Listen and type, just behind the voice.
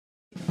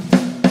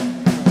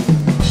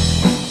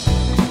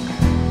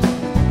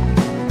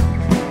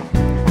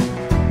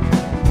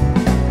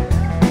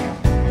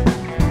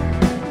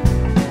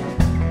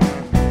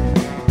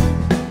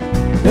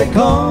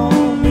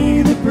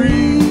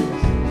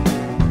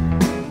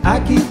I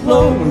keep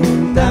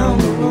blowing down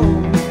the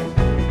road.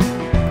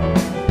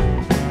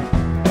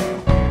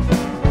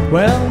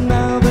 Well,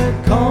 now they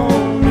call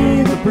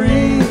me the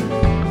breeze.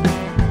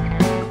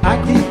 I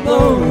keep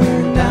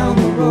blowing down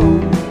the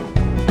road.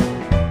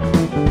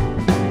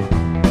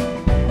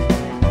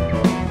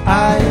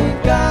 I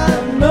ain't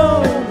got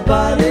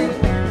nobody,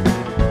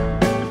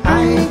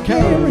 I ain't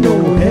carrying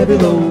no heavy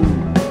load.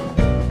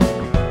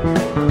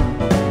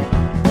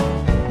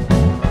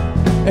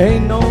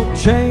 Ain't no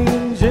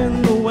change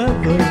in the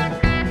weather,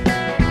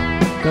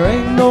 there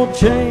ain't no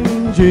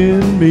change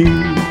in me.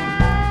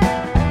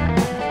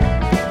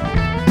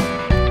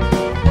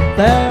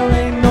 There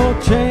ain't no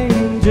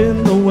change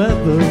in the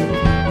weather,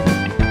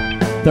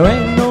 there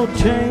ain't no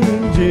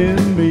change in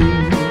me.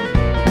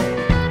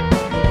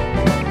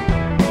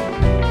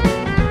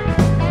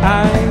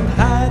 I ain't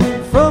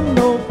hiding from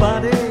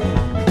nobody,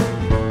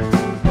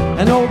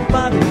 and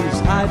nobody's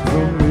hiding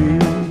from me.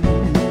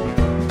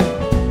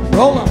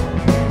 Roll on.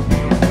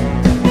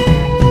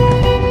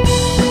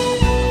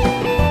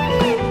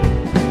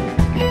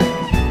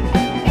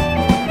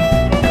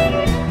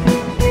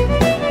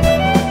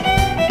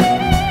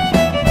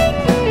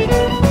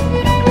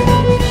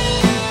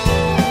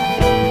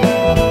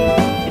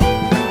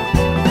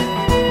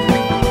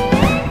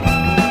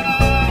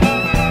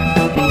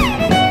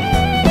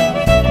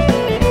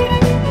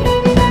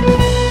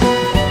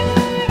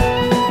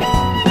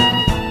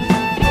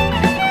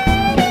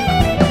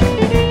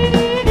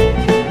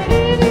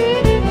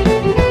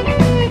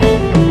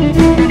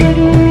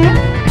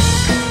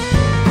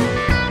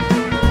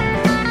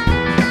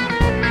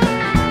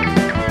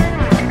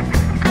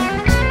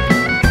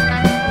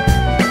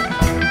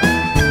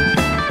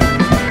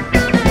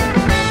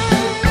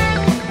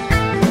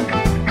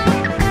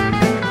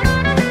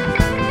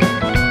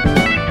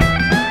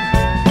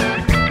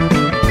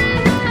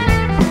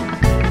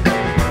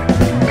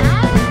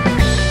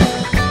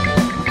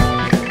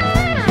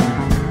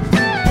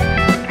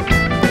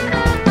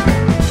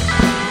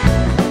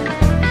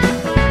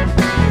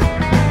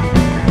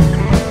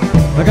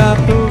 I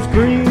got those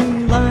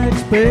green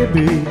lights,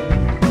 baby,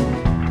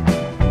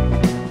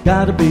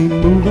 gotta be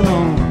moving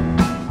on.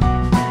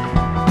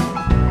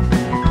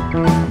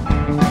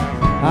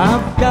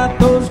 I've got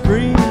those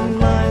green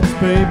lights,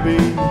 baby,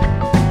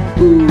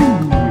 ooh,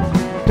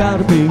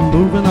 gotta be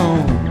moving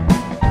on.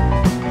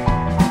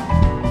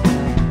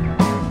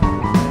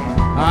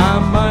 I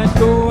might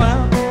go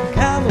out to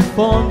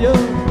California,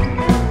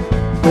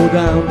 go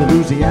down to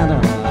Louisiana,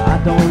 I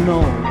don't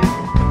know.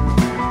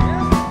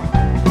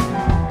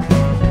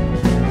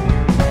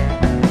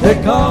 They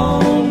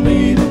call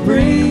me the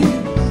breeze,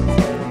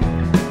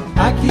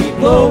 I keep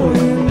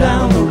blowing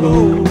down the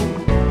road.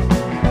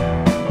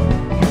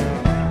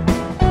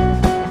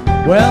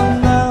 Well,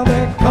 now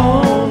they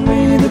call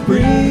me the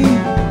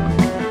breeze,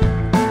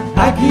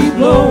 I keep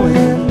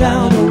blowing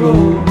down the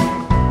road.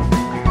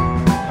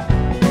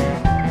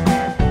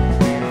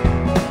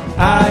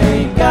 I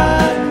ain't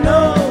got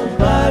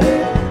nobody,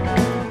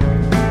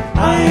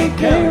 I ain't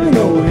carrying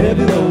no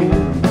heavy load.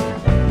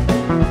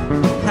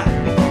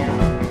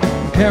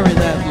 Carry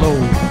that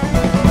load.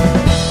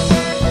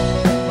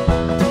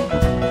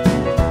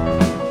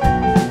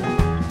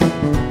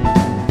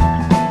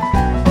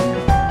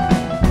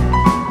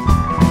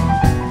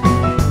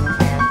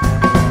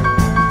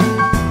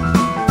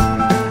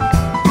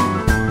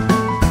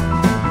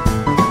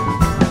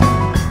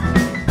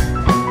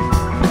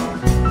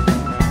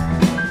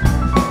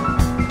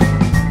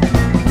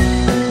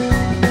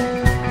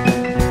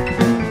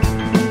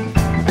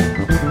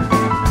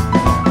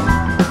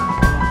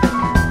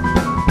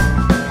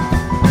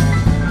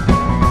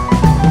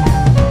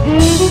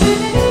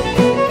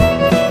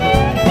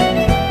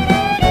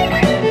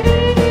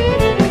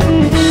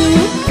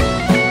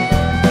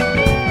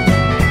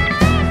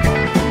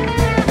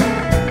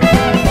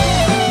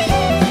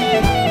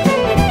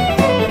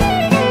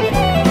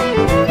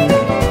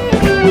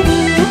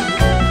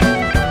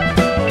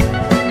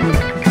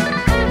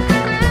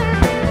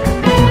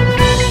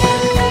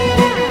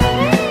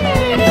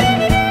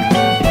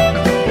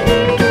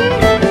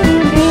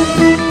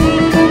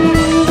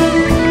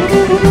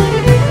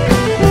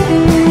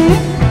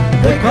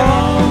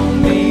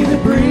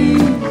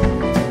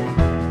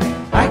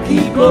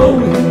 Keep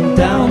blowing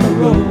down the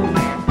road.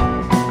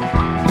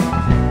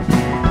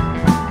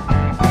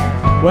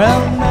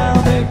 Well, now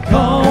they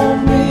call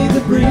me the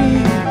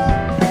breeze,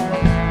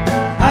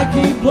 I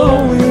keep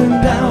blowing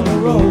down the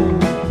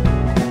road.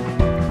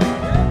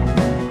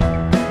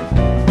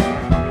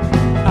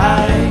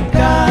 I ain't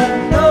got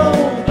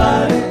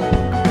nobody,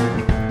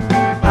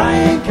 I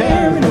ain't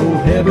carrying no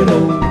heavy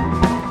load.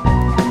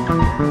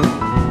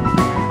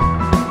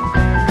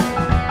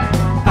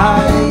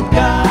 I ain't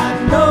got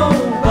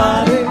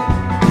nobody,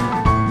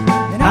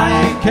 and I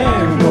ain't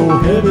carrying no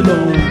heavy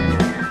load.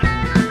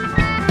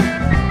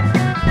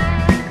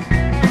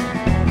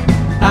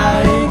 I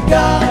ain't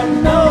got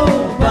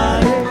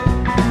nobody,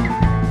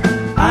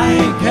 I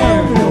ain't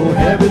carrying no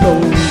heavy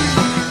load.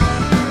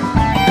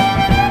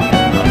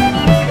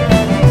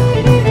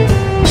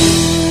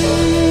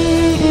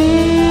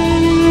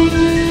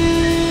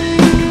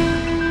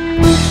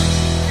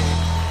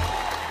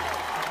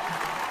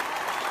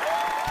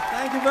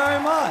 Thank you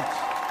very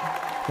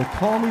much. The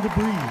Call Me to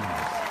Breathe.